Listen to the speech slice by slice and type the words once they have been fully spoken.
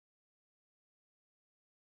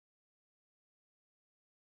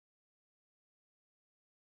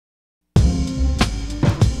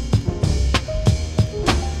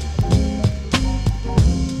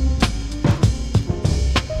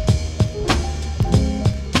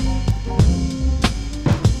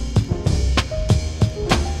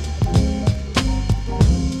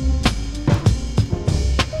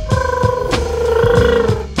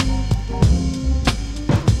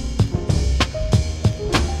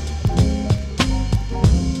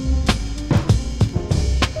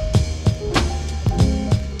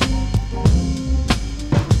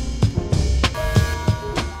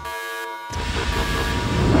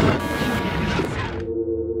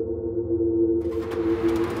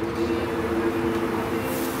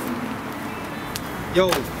Yo,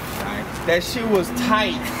 that shit was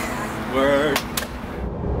tight. Word.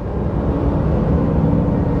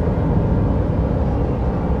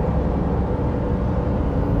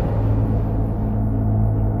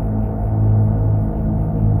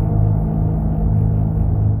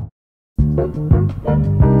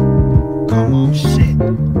 Come on, shit.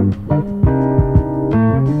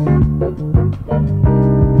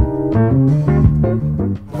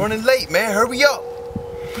 Running late, man. Hurry up.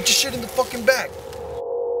 Put your shit in the fucking back.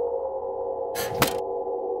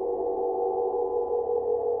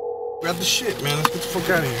 Grab the shit, man. Let's get the fuck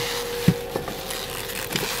out of here.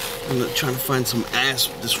 I'm trying to find some ass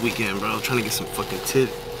this weekend, bro. Trying to get some fucking tit.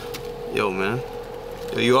 Yo, man.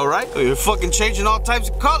 Yo, you alright? Oh, you're fucking changing all types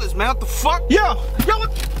of colors, man. What the fuck? Yo, what?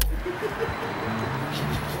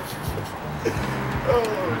 Oh,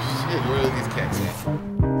 shit. Where are these cats at?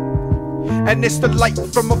 And it's the light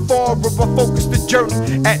from afar where I focus the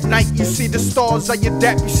journey. At night you see the stars, I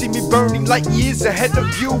adapt, you see me burning light years ahead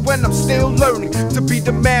of you, and I'm still learning to be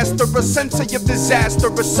the master, a sensei of disaster,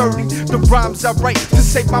 asserting the rhymes I write to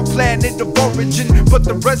save my planet of origin. But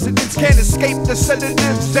the residents can't escape the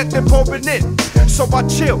sedatives that they're pouring in. So I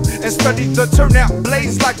chill and study the turnout,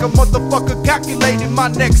 blaze like a motherfucker, calculating my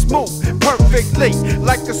next move perfectly,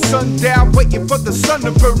 like a sundown, waiting for the sun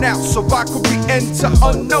to burn out, so I could re-enter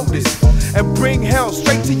unnoticed and bring hell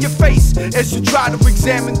straight to your face as you try to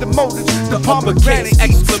examine the motives. The pomegranate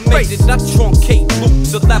exclamated, not truncate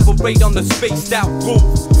loops, elaborate on the spaced out groove.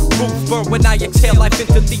 Moves burn when I exhale life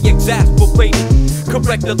into the exasperated.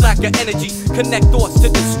 Correct the lack of energy, connect thoughts to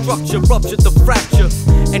the structure, rupture the fracture,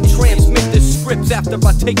 and transmit the scripts after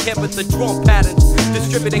I take care of the drum patterns.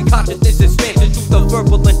 Distributing consciousness expansion through the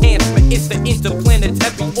verbal enhancement. It's the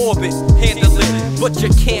interplanetary orbit, handle it. But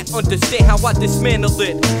you can't understand how I dismantle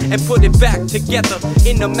it and put it back together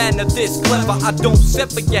in a manner this clever. I don't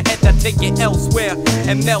sever your head, I take it elsewhere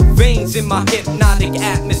and melt veins in my hypnotic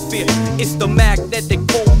atmosphere. It's the magnetic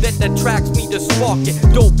pole that attracts me to spark it.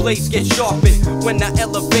 Dope blades get sharpened when I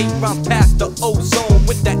elevate round past the ozone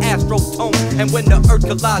with the astrotone. And when the earth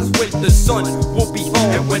collides with the sun, we'll be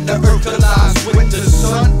home. And when the earth collides with the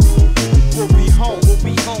sun, we'll be home, we'll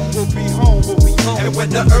be home, we'll be home, we'll be home. And when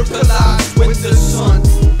the earth collides with the sun,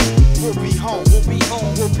 we'll be home, we'll be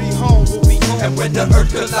home, we'll be home, we'll be home. And when the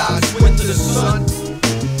earth collides with the sun,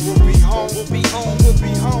 we'll be home, we'll be home, we'll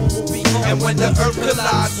be home, we'll be home. And when the earth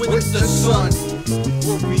collides with the sun,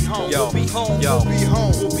 we'll be home, we'll be home, we'll be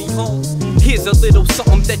home, we'll be home. Here's a little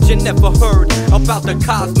something that you never heard about the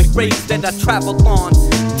cosmic rays that I travel on.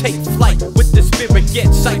 Take flight with the spirit,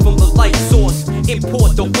 get sight from the light source.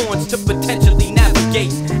 Import the horns to potentially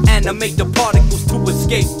navigate, animate the particles to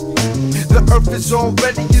escape. The earth is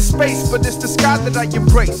already in space, but it's the sky that I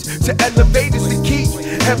embrace. To elevate is the key,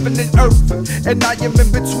 heaven and earth. And I am in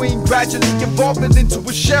between, gradually evolving into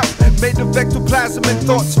a shell made of ectoplasm and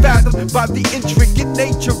thoughts fathomed by the intricate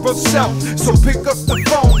nature of self. So pick up the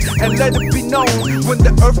phone and let it be known, when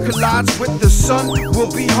the earth collides with the sun,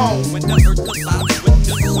 we'll be home. When the earth collides with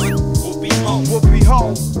the sun, we'll be home. We'll be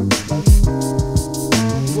home.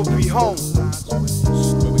 We'll be home. Where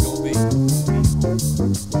we gonna be?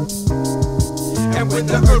 And when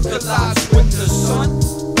the earth collides with the sun,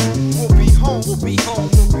 we'll be home, we'll be home,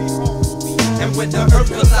 we'll be home. And when the earth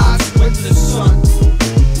collides with the sun,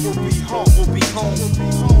 we'll be home, we'll be home, we'll be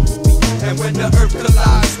home. And when the earth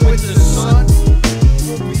collides with the sun,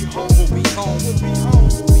 we'll be home, we'll be home, we'll be home.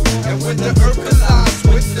 And when the earth collides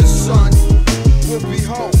with the sun, we'll be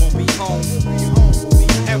home, we'll be home, we'll be home.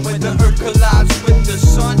 And when the earth collides with the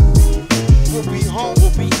sun, we'll be home,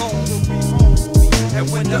 we'll be home, we'll be home. And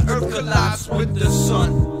when the earth collides with the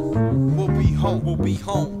sun, we'll be home, we'll be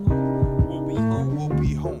home, we'll be home, we'll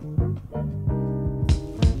be home.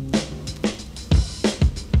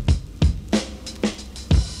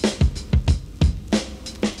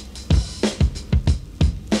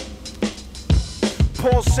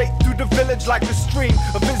 Pulsate through the village like a stream,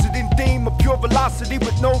 a visiting theme, a pure velocity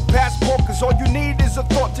with no passport, cause all you need is a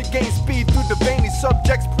thought to gain speed through the veiny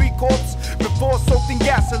subjects pre-corpse. Before soaked in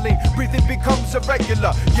gasoline, breathing becomes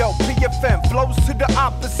irregular. Yo, PFM flows to the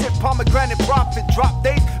opposite, pomegranate profit, drop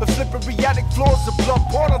days of slippery attic floors, a blood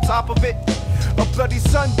poured on top of it. A bloody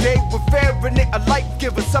Sunday with fair in it, a life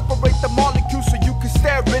giver. Separate the molecules so you can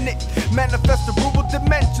stare in it. Manifest the rural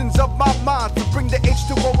dimensions of my mind to bring the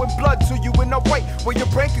H2O in blood to you in a way where your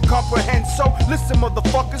brain can comprehend. So listen,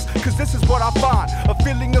 motherfuckers, cause this is what I find, a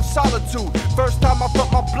feeling of solitude. First time I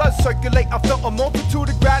felt my blood circulate, I felt a multitude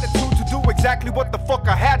of gratitude to do exactly what the fuck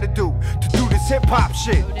I had to do this hip-hop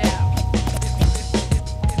shit.